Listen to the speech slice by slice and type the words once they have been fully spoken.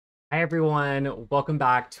Hi everyone, welcome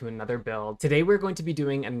back to another build. Today we're going to be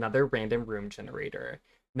doing another random room generator.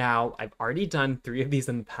 Now, I've already done 3 of these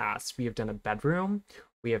in the past. We have done a bedroom,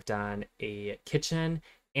 we have done a kitchen,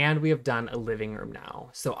 and we have done a living room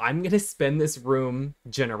now. So I'm gonna spin this room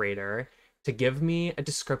generator to give me a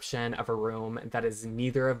description of a room that is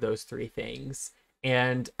neither of those 3 things.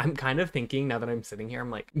 And I'm kind of thinking now that I'm sitting here,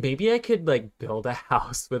 I'm like, maybe I could like build a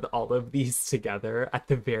house with all of these together at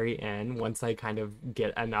the very end once I kind of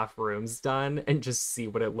get enough rooms done and just see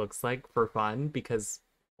what it looks like for fun because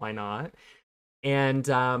why not? And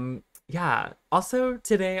yeah, also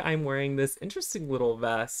today I'm wearing this interesting little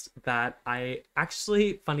vest that I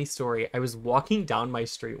actually, funny story, I was walking down my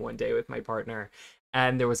street one day with my partner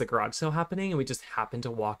and there was a garage sale happening and we just happened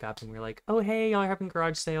to walk up and we are like, oh hey, y'all are having a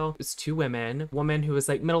garage sale. It was 2 women, woman who was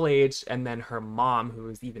like middle-aged and then her mom who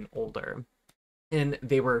was even older. And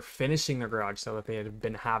they were finishing the garage sale that they had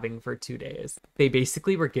been having for 2 days. They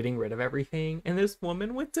basically were getting rid of everything. And this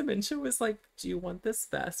woman with dementia was like, do you want this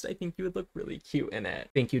vest? I think you would look really cute in it.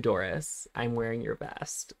 Thank you, Doris. I'm wearing your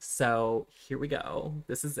vest. So here we go.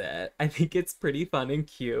 This is it. I think it's pretty fun and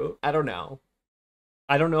cute. I don't know.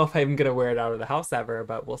 I don't know if I'm gonna wear it out of the house ever,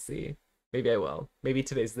 but we'll see. Maybe I will. Maybe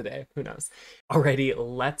today's the day. Who knows? Alrighty,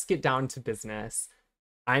 let's get down to business.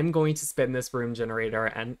 I'm going to spin this room generator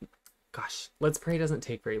and gosh, let's pray it doesn't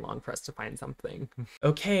take very long for us to find something.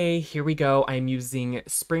 Okay, here we go. I'm using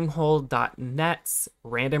springhole.net's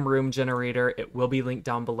random room generator. It will be linked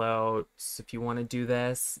down below. So if you want to do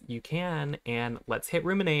this, you can. And let's hit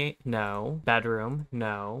ruminate. No. Bedroom.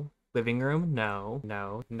 No. Living room. No.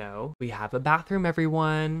 No. No. We have a bathroom,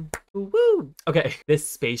 everyone. Woo! Okay, this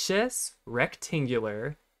spacious,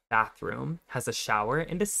 rectangular bathroom has a shower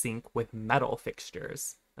and a sink with metal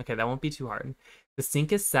fixtures. Okay, that won't be too hard. The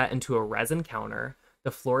sink is set into a resin counter,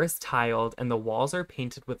 the floor is tiled, and the walls are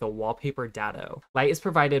painted with a wallpaper dado. Light is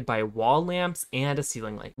provided by wall lamps and a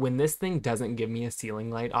ceiling light. When this thing doesn't give me a ceiling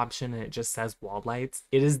light option and it just says wall lights,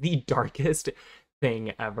 it is the darkest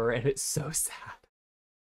thing ever, and it's so sad.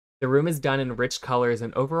 The room is done in rich colors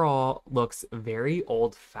and overall looks very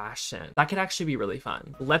old-fashioned. That could actually be really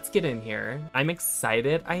fun. Let's get in here. I'm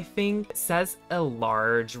excited, I think. It says a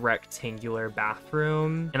large rectangular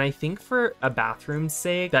bathroom, and I think for a bathroom's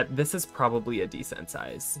sake that this is probably a decent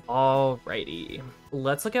size. Alrighty.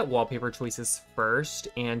 Let's look at wallpaper choices first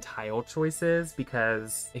and tile choices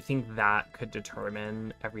because I think that could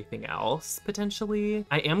determine everything else potentially.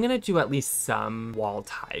 I am gonna do at least some wall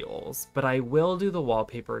tiles, but I will do the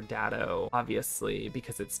wallpaper dado obviously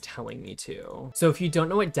because it's telling me to. So if you don't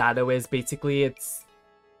know what dado is, basically it's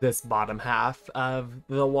this bottom half of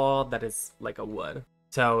the wall that is like a wood.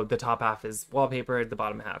 So the top half is wallpaper, the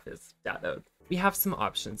bottom half is dadoed. We have some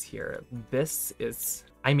options here. This is,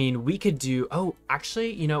 I mean, we could do, oh,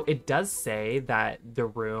 actually, you know, it does say that the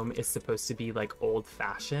room is supposed to be like old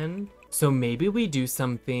fashioned. So maybe we do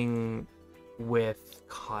something with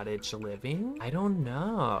cottage living? I don't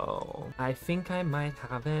know. I think I might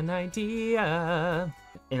have an idea.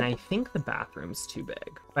 And I think the bathroom's too big,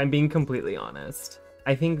 if I'm being completely honest.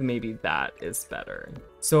 I think maybe that is better.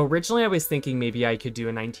 So originally I was thinking maybe I could do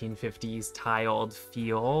a 1950s tiled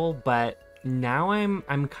feel, but now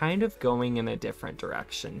I'm kind of going in a different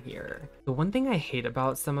direction here. The one thing I hate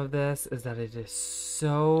about some of this is that it is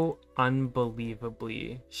so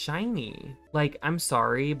unbelievably shiny. Like, I'm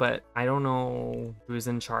sorry, but I don't know who's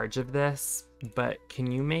in charge of this, but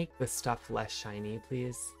can you make the stuff less shiny,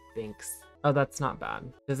 please? Thanks. Oh, that's not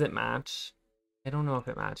bad. Does it match? I don't know if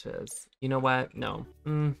it matches. You know what? No.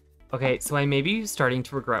 Okay, so I may be starting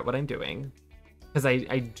to regret what I'm doing because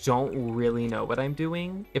I don't really know what I'm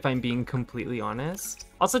doing, if I'm being completely honest.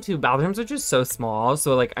 Also, too, bathrooms are just so small,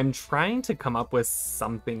 so like I'm trying to come up with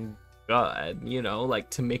something good, you know, like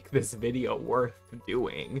to make this video worth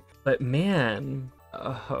doing. But man,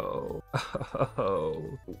 oh,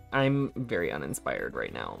 I'm very uninspired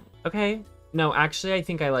right now. Okay. No, actually, I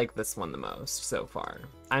think I like this one the most so far.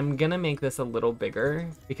 I'm gonna make this a little bigger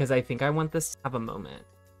because I think I want this to have a moment.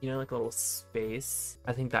 You know, like a little space.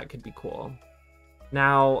 I think that could be cool.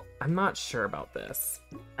 Now, I'm not sure about this.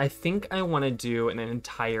 I think I want to do an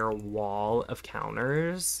entire wall of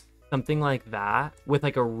counters, something like that, with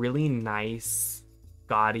like a really nice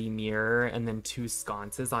gaudy mirror and then 2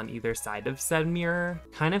 sconces on either side of said mirror.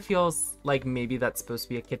 Kind of feels like maybe that's supposed to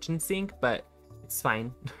be a kitchen sink, but it's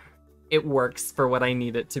fine. It works for what I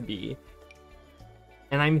need it to be.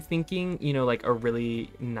 And I'm thinking, you know, like a really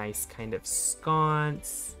nice kind of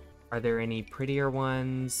sconce. Are there any prettier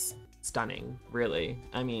ones? Stunning, really.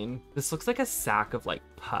 I mean, this looks like a sack of like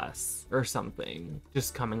pus or something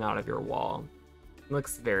just coming out of your wall. It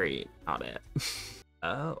looks very out it.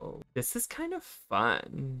 Oh, this is kind of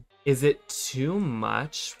fun. Is it too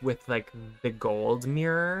much with like the gold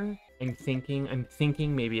mirror? I'm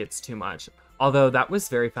thinking maybe it's too much. Although that was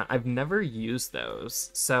very fun. I've never used those,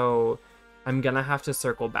 so I'm gonna have to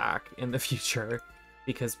circle back in the future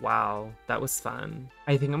because wow, that was fun.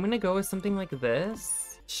 I think I'm gonna go with something like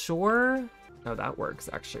this. Sure. Oh, that works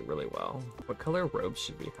actually really well. What color robe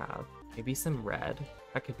should we have? Maybe some red.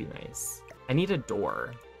 That could be nice. I need a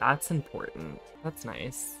door. That's important. That's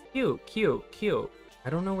nice. Cute, cute, cute. I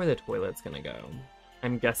don't know where the toilet's gonna go.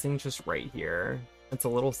 I'm guessing just right here. It's a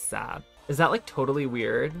little sad. Is that like totally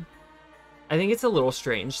weird? I think it's a little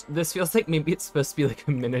strange. This feels like maybe it's supposed to be like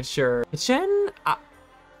a miniature kitchen.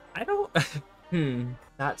 I don't.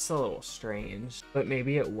 That's a little strange, but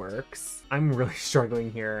maybe it works. I'm really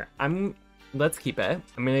struggling here. Let's keep it.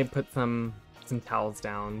 I'm gonna put some towels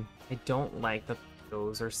down. I don't like that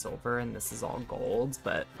those are silver and this is all gold,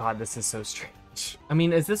 but God, this is so strange. I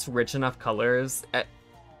mean, is this rich enough colors?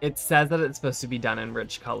 It says that it's supposed to be done in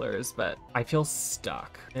rich colors, but I feel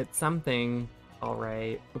stuck. It's something. All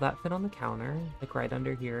right, will that fit on the counter? Like right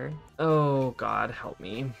under here? Oh God, help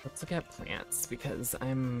me. Let's look at plants because I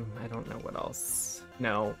don't know what else.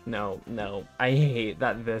 No, no, no. I hate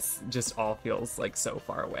that this just all feels like so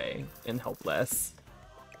far away and helpless.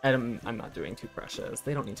 I'm not doing toothbrushes.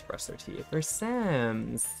 They don't need to brush their teeth. They're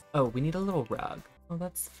Sims. Oh, we need a little rug. Oh,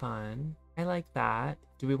 that's fun. I like that.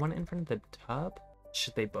 Do we want it in front of the tub?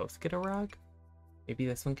 Should they both get a rug? Maybe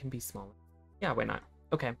this one can be smaller. Yeah, why not?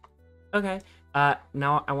 Okay. Okay.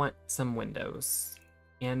 Now I want some windows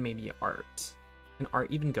and maybe art. Can art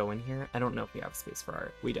even go in here? I don't know if we have space for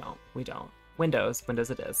art. We don't. We don't. Windows. Windows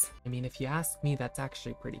it is. I mean, if you ask me, that's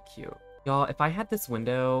actually pretty cute. Y'all, if I had this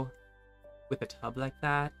window with a tub like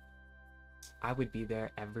that, I would be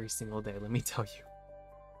there every single day. Let me tell you.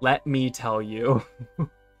 Let me tell you.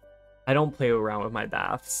 I don't play around with my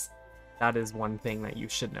baths. That is one thing that you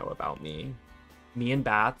should know about me. Me and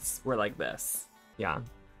baths were like this. Yeah.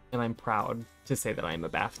 And I'm proud to say that I'm a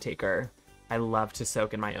bath taker. I love to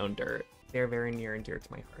soak in my own dirt. They're very near and dear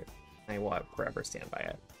to my heart. I will forever stand by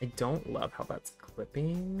it. I don't love how that's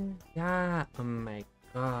clipping. Yeah, oh my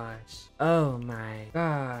gosh. Oh my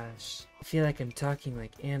gosh. I feel like I'm talking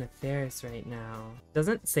like Anna Faris right now.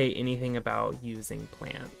 Doesn't say anything about using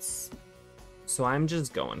plants. So I'm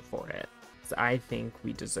just going for it. So I think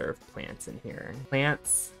we deserve plants in here.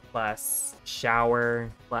 Plants plus shower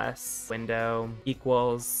plus window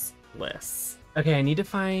equals bliss. Okay, I need to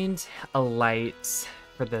find a light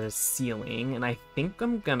for the ceiling, and I think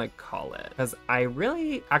I'm gonna call it because I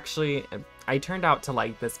really I turned out to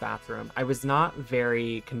like this bathroom. I was not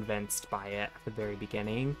very convinced by it at the very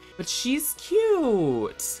beginning, but she's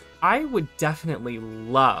cute. I would definitely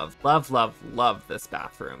love this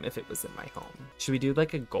bathroom if it was in my home. Should we do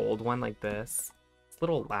like a gold one like this? It's a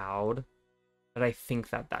little loud, but I think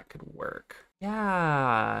that could work.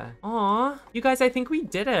 Yeah. Aw. You guys, I think we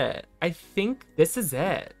did it. I think this is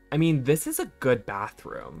it. I mean, this is a good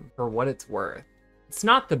bathroom for what it's worth. It's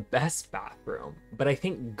not the best bathroom, but I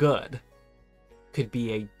think good could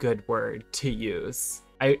be a good word to use.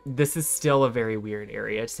 This is still a very weird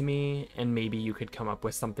area to me, and maybe you could come up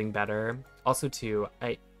with something better. Also too,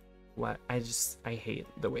 I hate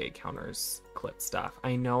the way counters clip stuff.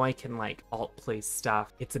 I know I can like alt place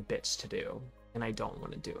stuff. It's a bitch to do, and I don't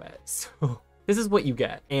want to do it. So this is what you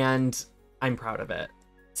get, and I'm proud of it.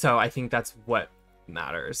 So I think that's what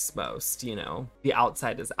matters most, you know? The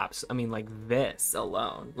outside is I mean, like this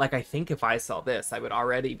alone. Like, I think if I saw this, I would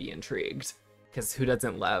already be intrigued, because who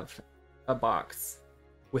doesn't love a box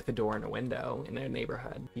with a door and a window in a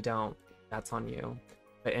neighborhood? You don't, that's on you.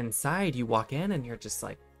 But inside, you walk in and you're just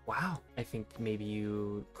like, wow, I think maybe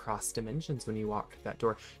you cross dimensions when you walk through that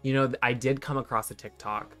door. You know, I did come across a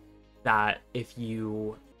TikTok that if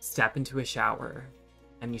you step into a shower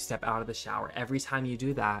and you step out of the shower, every time you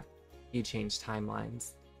do that, you change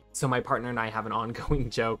timelines. So my partner and I have an ongoing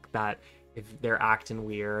joke that if they're acting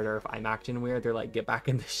weird or if I'm acting weird, they're like, get back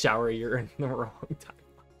in the shower, you're in the wrong time.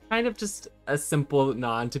 Kind of just a simple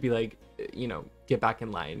nod to be like, you know, get back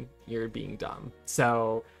in line, you're being dumb.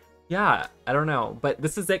 So yeah, I don't know, but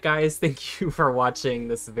this is it, guys. Thank you for watching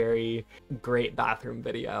this very great bathroom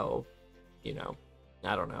video. You know,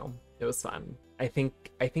 I don't know, it was fun. I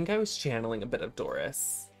think I was channeling a bit of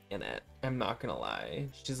Doris in it. I'm not gonna lie,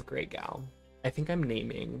 she's a great gal. I think I'm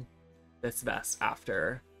naming this vest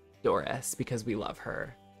after Doris because we love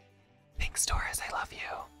her. Thanks, Doris, I love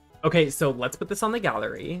you. Okay, so let's put this on the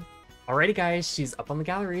gallery. Alrighty guys, she's up on the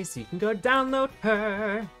gallery, so you can go download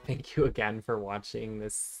her. Thank you again for watching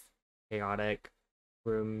this chaotic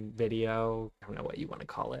room video. I don't know what you want to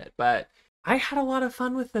call it, but I had a lot of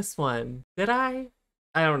fun with this one. Did I?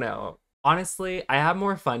 I don't know. Honestly, I have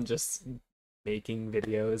more fun just making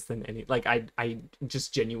videos than any, like, I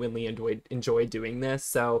just genuinely enjoy doing this.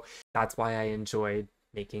 So that's why I enjoyed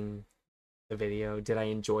making the video. Did I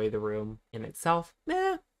enjoy the room in itself?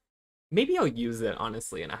 Nah. Maybe I'll use it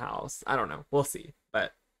honestly in a house. I don't know. We'll see.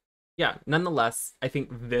 But yeah, nonetheless, I think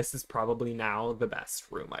this is probably now the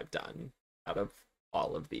best room I've done out of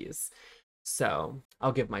all of these. So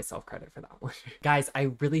I'll give myself credit for that one. Guys,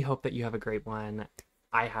 I really hope that you have a great one.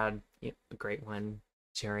 I had a great one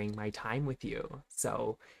sharing my time with you.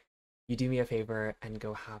 So you do me a favor and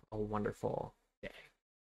go have a wonderful day.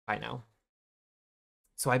 Bye now.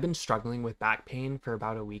 So I've been struggling with back pain for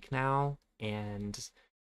about a week now, and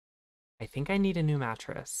I think I need a new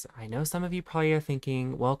mattress. I know some of you probably are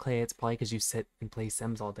thinking, well, Clay, it's probably because you sit and play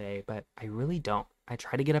Sims all day, but I really don't. I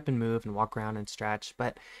try to get up and move and walk around and stretch,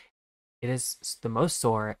 but it is the most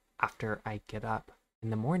sore after I get up in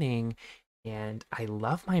the morning. And I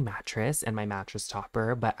love my mattress and my mattress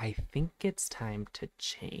topper, but I think it's time to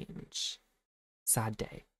change. Sad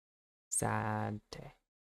day. Sad day.